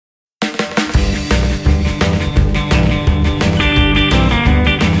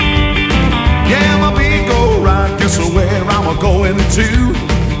rolling too.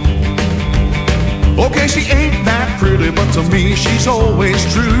 Okay, she ain't that pretty, but to me she's always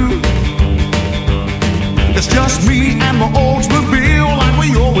true. It's just me and my Oldsmobile like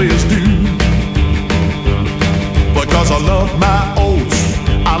we always do. Because I love my Olds,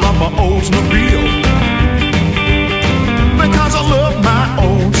 I love my Oldsmobile. Because I love my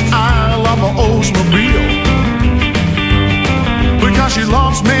Olds, I love my Oldsmobile. Because she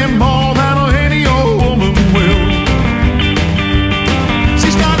loves me more than any old woman will.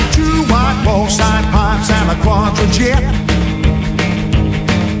 She's got 2 white ball side pipes and a quadra-jet,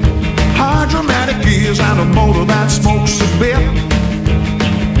 hydromatic gears and a motor that smokes